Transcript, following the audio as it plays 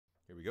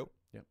Here we go.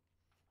 Yep.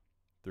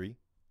 3,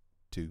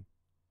 2,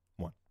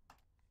 1.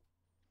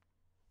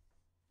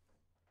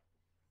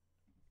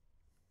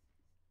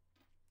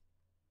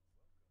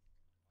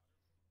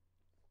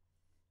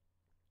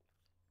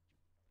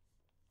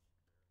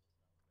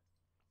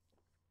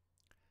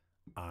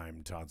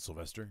 I'm Todd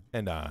Sylvester.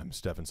 And I'm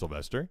Stephen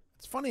Sylvester.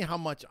 It's funny how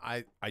much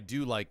I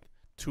do like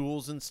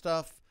tools and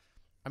stuff.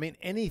 I mean,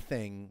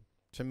 anything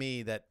to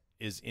me that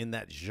is in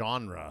that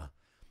genre.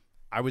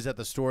 I was at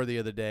the store the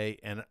other day,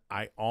 and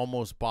I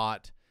almost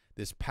bought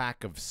this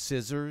pack of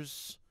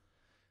scissors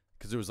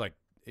because it was like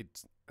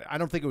I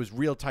don't think it was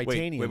real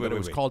titanium, but it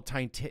was called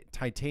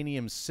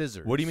titanium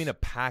scissors. What do you mean a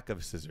pack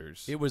of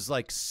scissors? It was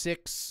like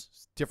 6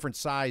 different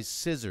size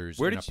scissors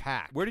in a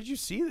pack. Where did you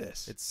see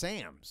this? It's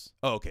Sam's.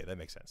 Oh, okay, that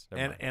makes sense.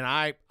 Never mind.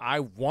 And I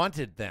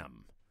wanted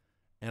them,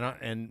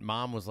 and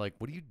Mom was like,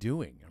 "What are you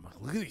doing?" I'm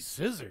like, "Look at these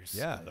scissors.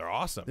 Yeah, they're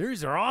awesome.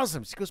 These are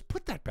awesome." She goes,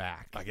 "Put that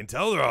back." I can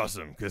tell they're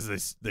awesome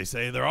because they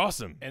say they're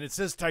awesome. And it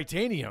says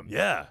titanium.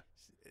 Yeah.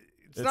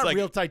 It's not like,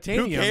 real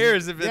titanium. Who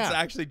cares if it's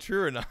actually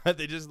true or not?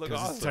 They just look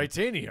awesome. It's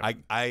titanium.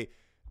 I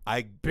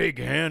big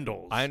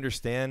handles. I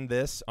understand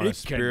this on a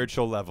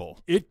spiritual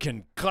level. It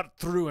can cut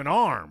through an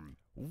arm.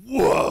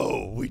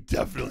 Whoa, we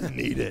definitely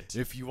need it.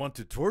 If you want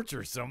to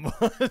torture someone.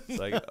 It's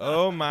like,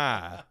 oh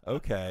my.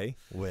 Okay.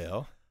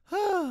 Well,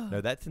 no,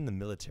 that's in the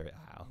military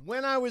aisle.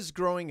 When I was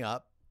growing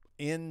up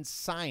in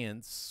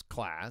science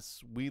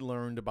class, we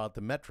learned about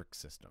the metric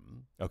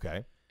system.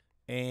 Okay.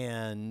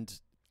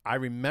 And I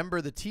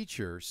remember the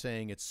teacher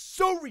saying it's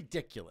so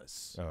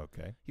ridiculous. Oh,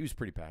 okay. He was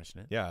pretty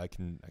passionate. Yeah, I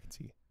can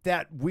see.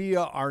 That we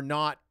are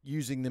not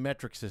using the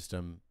metric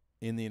system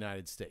in the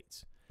United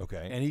States.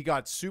 Okay. And he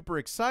got super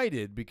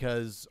excited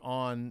because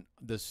on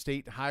the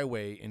state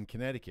highway in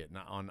Connecticut,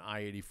 on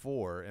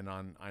I-84 and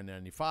on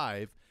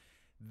I-95,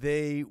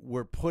 they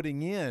were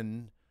putting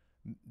in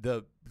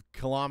the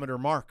kilometer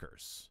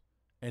markers.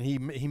 And he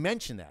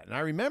mentioned that. And I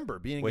remember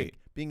being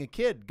a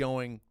kid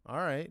going, all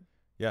right.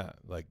 Yeah,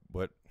 like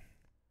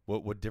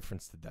what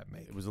difference did that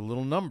make? It was a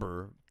little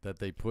number that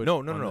they put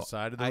on the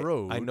side of the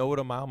road. I know what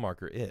a mile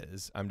marker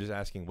is. I'm just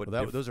asking what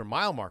those are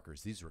mile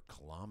markers. These are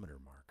kilometer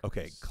markers.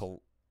 Okay,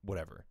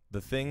 whatever.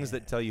 The things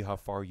that tell you how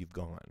far you've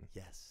gone.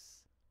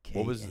 Yes.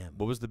 What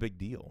was the big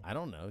deal? I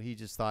don't know. He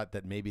just thought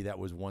that maybe that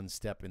was one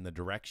step in the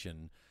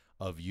direction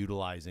of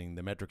utilizing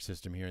the metric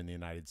system here in the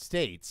United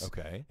States.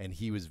 Okay. And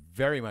he was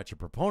very much a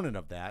proponent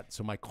of that.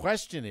 So my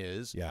question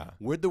is, yeah,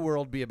 would the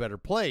world be a better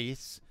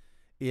place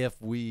if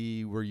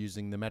we were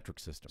using the metric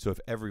system? So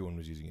if everyone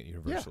was using it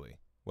universally? Yeah.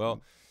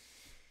 Well,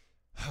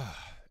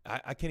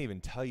 I can't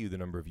even tell you the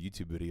number of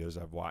YouTube videos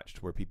I've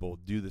watched where people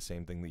do the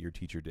same thing that your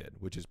teacher did,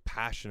 which is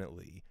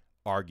passionately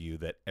argue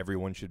that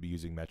everyone should be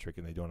using metric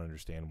and they don't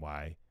understand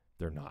why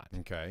they're not.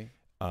 Okay.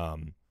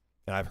 And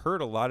I've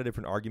heard a lot of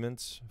different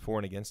arguments for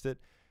and against it,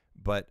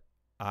 but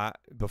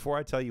before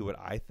I tell you what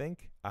I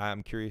think,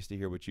 I'm curious to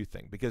hear what you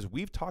think, because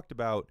we've talked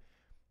about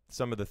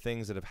some of the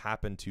things that have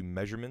happened to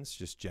measurements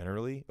just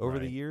generally over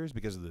the years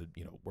because of the,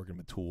 working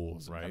with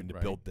tools and having to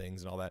build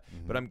things and all that.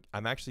 Mm-hmm. But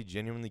I'm actually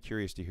genuinely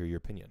curious to hear your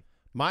opinion.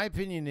 My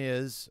opinion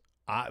is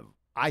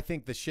I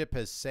think the ship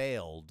has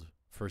sailed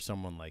for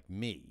someone like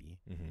me,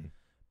 mm-hmm.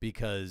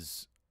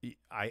 because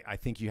I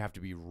think you have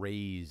to be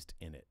raised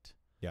in it.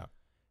 Yeah.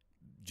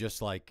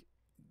 Just like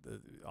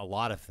a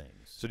lot of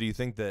things. So do you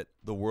think that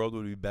the world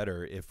would be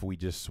better if we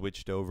just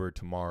switched over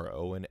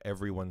tomorrow and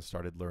everyone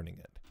started learning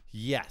it?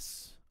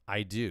 Yes,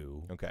 I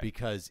do. Okay.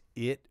 Because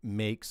it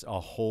makes a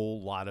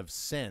whole lot of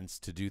sense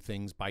to do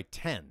things by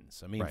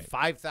tens. I mean,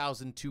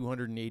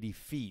 5,280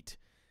 feet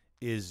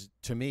is,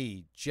 to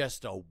me,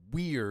 just a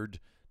weird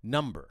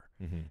number.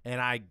 Mm-hmm.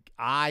 And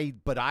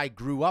I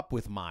grew up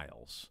with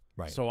miles.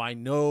 Right. So I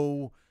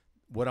know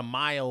what a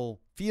mile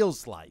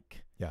feels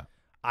like. Yeah.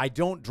 I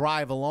don't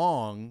drive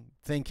along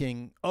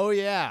thinking, oh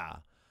yeah,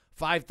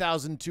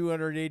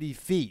 5,280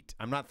 feet.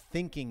 I'm not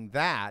thinking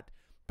that,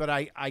 but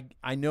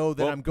I know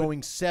that I'm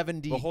going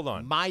 70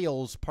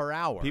 miles per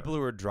hour. People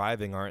who are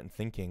driving aren't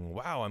thinking,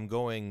 wow, I'm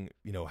going,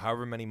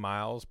 however many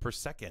miles per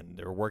second.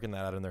 They're working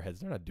that out in their heads.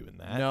 They're not doing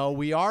that. No,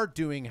 we are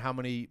doing how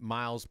many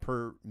miles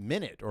per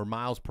minute or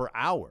miles per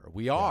hour.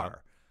 We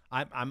are.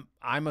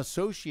 I'm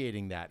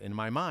associating that in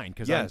my mind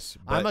because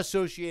I'm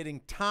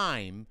associating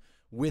time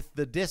with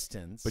the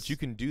distance. But you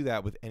can do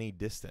that with any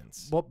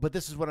distance. Well, but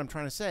this is what I'm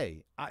trying to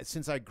say.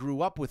 Since I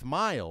grew up with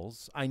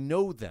miles, I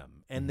know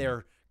them, and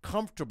they're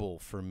comfortable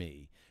for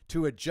me.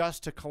 To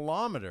adjust to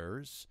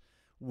kilometers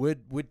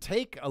would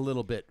take a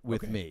little bit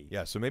with me.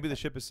 Yeah, so maybe the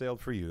ship has sailed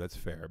for you. That's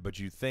fair. But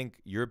you think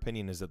your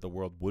opinion is that the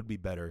world would be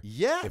better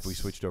if we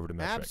switched over to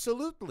metric.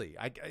 Absolutely.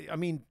 I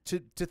mean,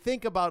 to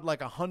think about like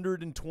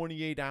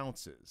 128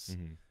 ounces,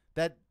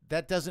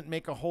 that doesn't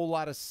make a whole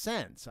lot of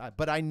sense.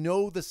 But I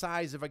know the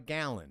size of a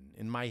gallon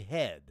in my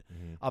head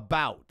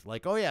about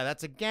like, oh, yeah,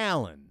 that's a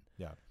gallon.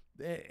 Yeah.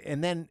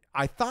 And then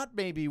I thought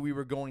maybe we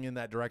were going in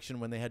that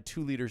direction when they had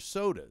 2-liter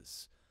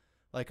sodas.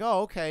 Like,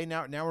 oh, okay,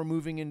 now we're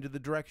moving into the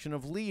direction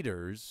of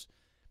liters.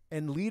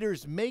 And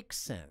liters make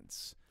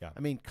sense. Yeah. I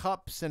mean,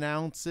 cups and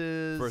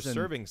ounces for and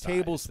serving size.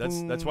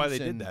 tablespoons. That's why they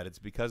did that. It's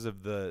because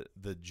of the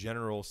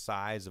general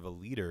size of a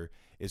liter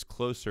is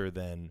closer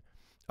than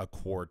a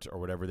quart or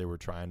whatever they were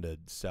trying to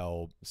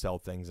sell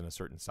things in a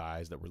certain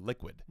size that were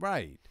liquid.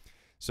 Right.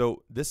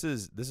 So this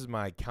is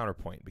my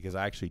counterpoint, because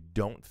I actually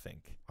don't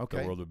think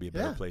the world would be a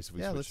better place if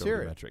we switched over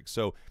to metric.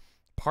 So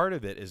part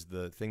of it is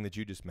the thing that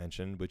you just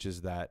mentioned, which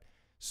is that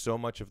so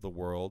much of the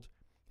world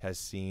has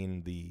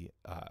seen the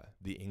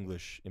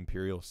English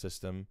imperial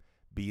system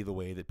be the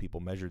way that people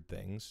measured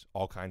things,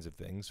 all kinds of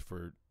things,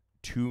 for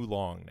too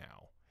long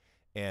now.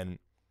 And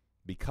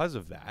because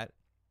of that,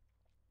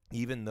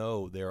 even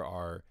though there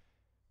are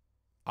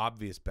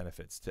obvious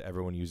benefits to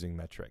everyone using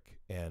metric,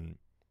 and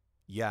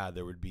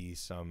there would be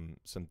some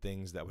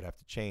things that would have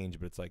to change,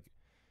 but it's like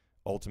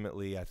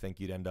ultimately I think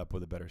you'd end up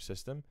with a better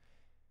system.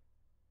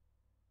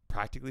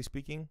 Practically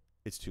speaking,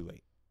 it's too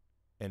late.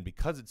 And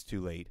because it's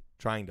too late,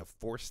 trying to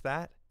force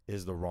that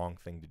is the wrong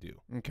thing to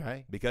do.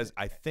 Okay. Because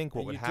I think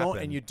what would happen...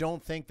 And you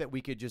don't think that we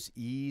could just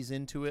ease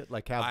into it?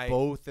 Like have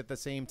both at the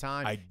same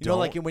time? I you don't. know,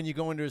 like when you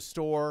go into a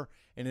store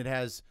and it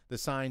has the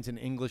signs in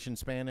English and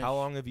Spanish? How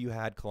long have you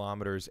had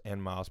kilometers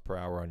and miles per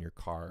hour on your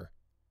car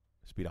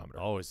speedometer?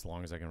 Oh, as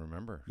long as I can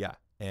remember. Yeah.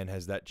 And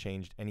has that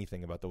changed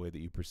anything about the way that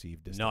you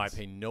perceive distance? No, I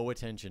pay no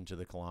attention to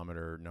the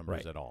kilometer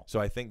numbers at all. So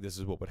I think this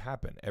is what would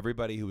happen.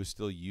 Everybody who is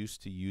still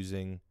used to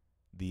using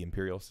the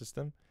imperial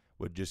system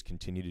would just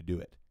continue to do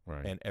it.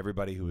 Right. And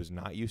everybody who is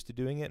not used to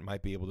doing it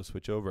might be able to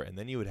switch over. And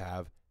then you would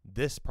have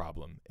this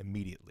problem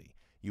immediately.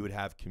 You would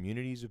have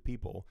communities of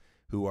people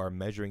who are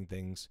measuring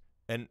things,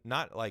 and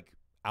not like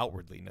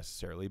outwardly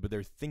necessarily, but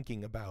they're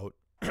thinking about,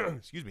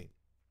 excuse me,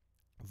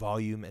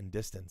 volume and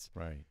distance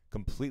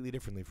completely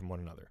differently from one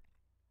another.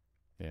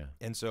 Yeah.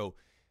 And so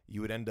you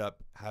would end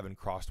up having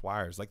crossed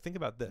wires. Like, think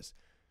about this.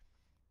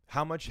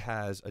 How much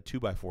has a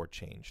 2x4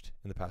 changed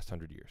in the past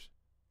 100 years?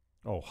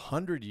 Oh,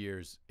 100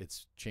 years,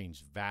 it's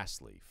changed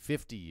vastly.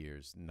 50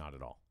 years, not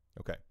at all.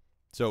 Okay.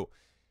 So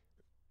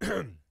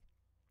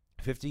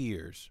 50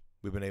 years,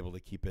 we've been able to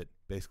keep it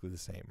basically the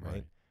same,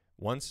 right?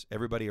 Once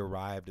everybody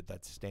arrived at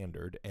that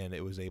standard and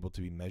it was able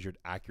to be measured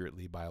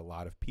accurately by a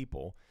lot of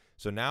people.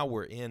 So now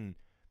we're in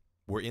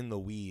the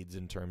weeds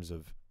in terms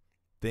of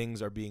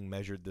things are being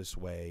measured this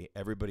way.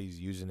 Everybody's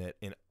using it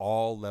in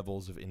all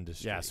levels of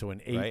industry. Yeah, so in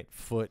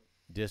 8-foot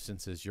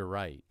distances, you're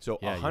right. So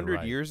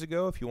 100 years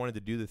ago, if you wanted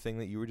to do the thing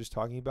that you were just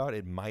talking about,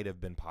 it might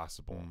have been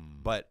possible.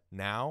 But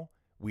now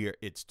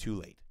it's too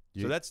late.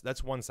 So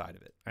that's one side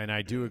of it. And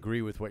I do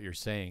agree with what you're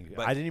saying.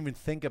 But I didn't even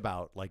think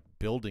about like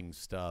building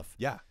stuff.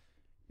 Yeah.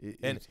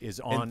 Is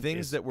on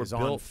things that were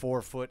built on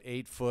 4 foot,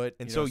 8 foot,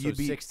 and so you'd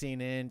be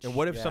 16 inch. And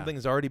what if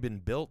something's already been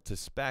built to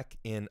spec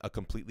in a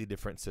completely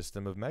different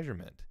system of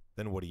measurement?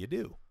 Then what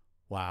do?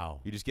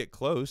 Wow. You just get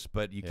close,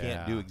 but you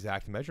can't do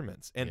exact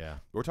measurements. And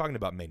we're talking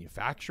about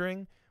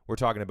manufacturing. We're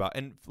talking about,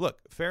 and look,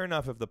 fair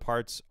enough if the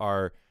parts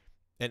are,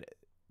 and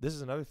this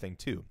is another thing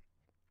too.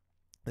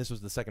 This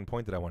was the second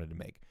point that I wanted to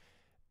make.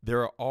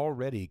 There are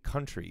already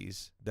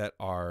countries that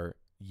are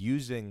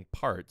using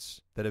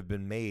parts that have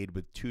been made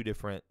with two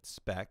different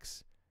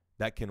specs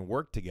that can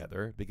work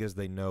together because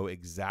they know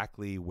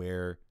exactly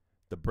where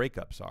the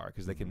breakups are,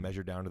 because they can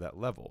measure down to that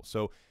level.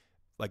 So,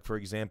 like, for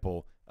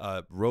example,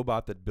 a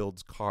robot that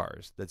builds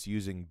cars that's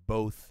using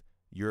both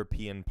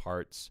European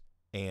parts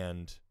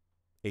and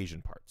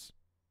Asian parts.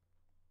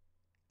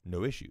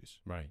 No issues.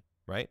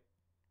 Right?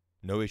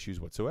 No issues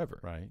whatsoever.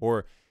 Right.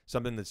 Or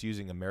something that's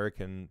using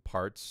American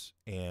parts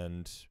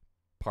and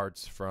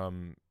parts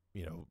from,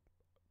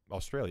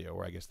 Australia,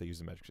 or I guess they use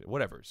the metric,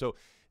 whatever. So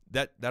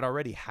that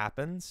already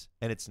happens,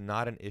 and it's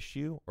not an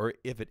issue, or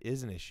if it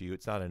is an issue,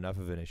 it's not enough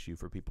of an issue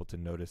for people to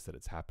notice that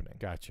it's happening.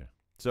 Gotcha.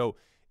 So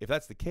if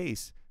that's the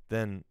case,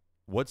 then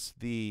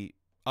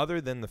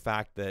other than the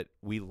fact that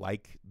we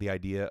like the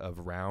idea of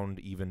round,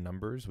 even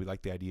numbers, we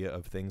like the idea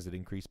of things that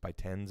increase by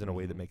tens in a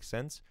way that makes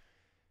sense.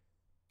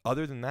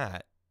 Other than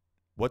that,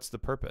 what's the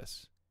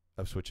purpose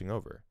of switching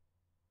over?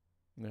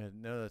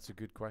 No, that's a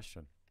good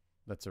question.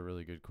 That's a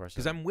really good question.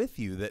 Because I'm with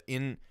you that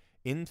in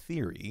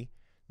theory,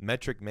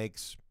 metric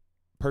makes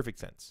perfect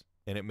sense,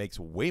 and it makes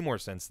way more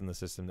sense than the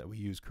system that we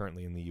use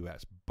currently in the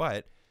U.S.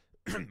 But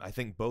I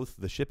think both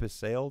the ship has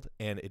sailed,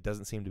 and it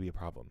doesn't seem to be a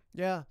problem.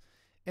 Yeah.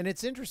 And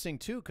it's interesting,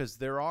 too, because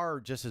there are,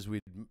 just as we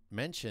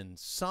mentioned,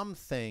 some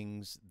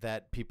things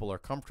that people are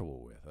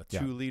comfortable with. A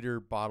 2-liter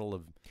bottle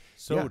of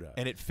soda. Yeah.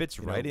 And it fits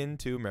right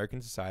into American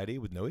society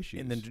with no issues.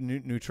 And the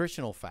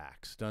nutritional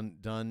facts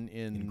done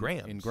in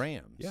grams. In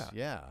grams.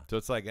 Yeah. So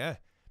it's like,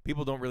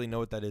 people don't really know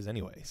what that is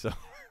anyway. So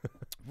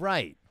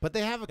Right. But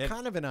they have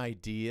kind of an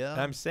idea.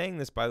 And I'm saying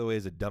this, by the way,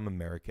 as a dumb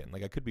American.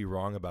 Like, I could be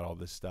wrong about all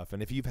this stuff.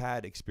 And if you've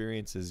had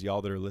experiences,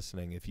 y'all that are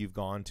listening, if you've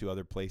gone to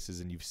other places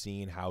and you've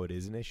seen how it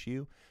is an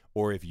issue,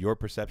 or if your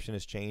perception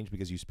has changed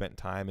because you spent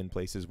time in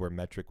places where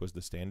metric was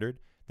the standard,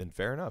 then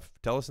fair enough.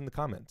 Tell us in the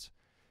comments.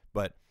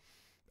 But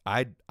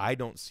I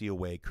don't see a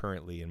way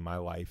currently in my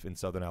life in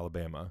Southern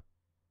Alabama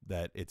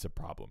that it's a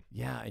problem.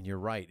 Yeah, and you're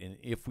right. And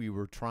if we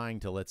were trying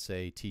to, let's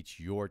say, teach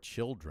your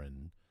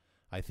children,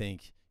 I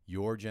think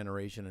your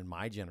generation and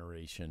my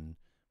generation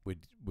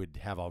would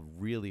have a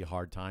really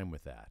hard time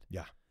with that.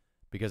 Yeah.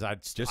 Because I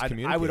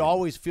would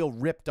always feel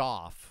ripped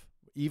off,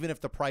 even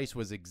if the price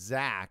was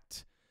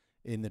exact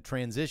in the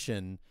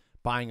transition,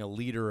 buying a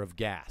liter of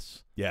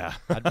gas. Yeah.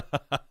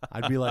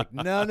 I'd be like,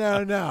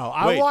 no.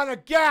 I want a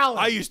gallon.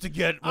 I used to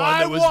get one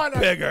that was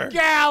bigger. A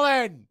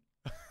gallon.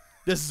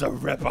 This is a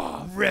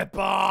ripoff.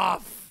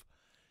 Ripoff.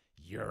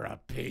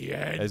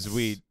 Europeans. As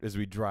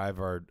we drive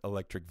our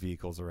electric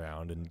vehicles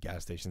around and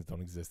gas stations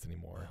don't exist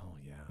anymore. Oh,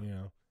 yeah. You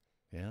know?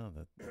 Yeah,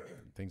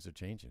 things are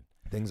changing.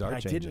 Things are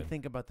changing. I didn't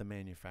think about the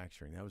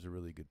manufacturing. That was a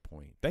really good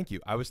point. Thank you.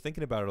 I was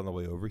thinking about it on the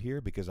way over here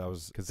because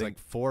it's like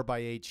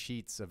 4x8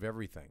 sheets of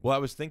everything. Well, I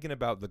was thinking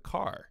about the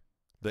car,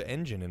 the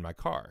engine in my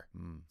car.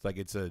 It's like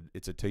it's a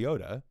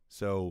Toyota.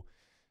 So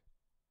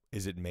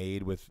is it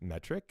made with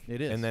metric?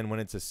 It is. And then when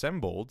it's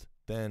assembled,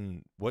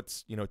 then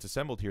it's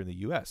assembled here in the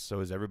U.S.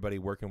 So is everybody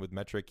working with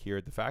metric here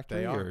at the factory?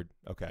 They are.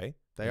 Okay.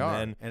 They are.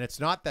 And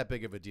it's not that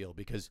big of a deal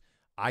because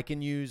I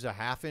can use a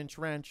 1/2-inch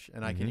wrench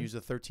and I can use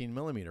a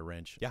 13mm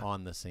wrench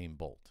on the same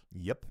bolt.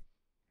 Yep.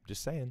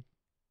 Just saying.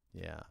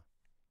 Yeah.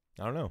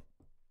 I don't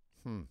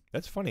know.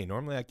 That's funny.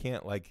 Normally I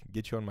can't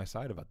get you on my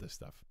side about this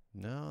stuff.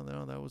 No,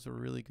 that was a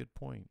really good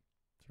point.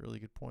 It's a really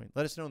good point.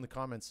 Let us know in the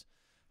comments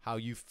how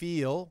you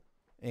feel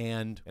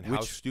and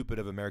how stupid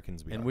of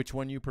Americans we are. And which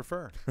one you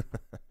prefer.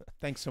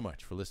 Thanks so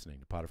much for listening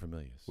to Pod of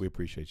Familias. We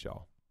appreciate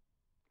y'all.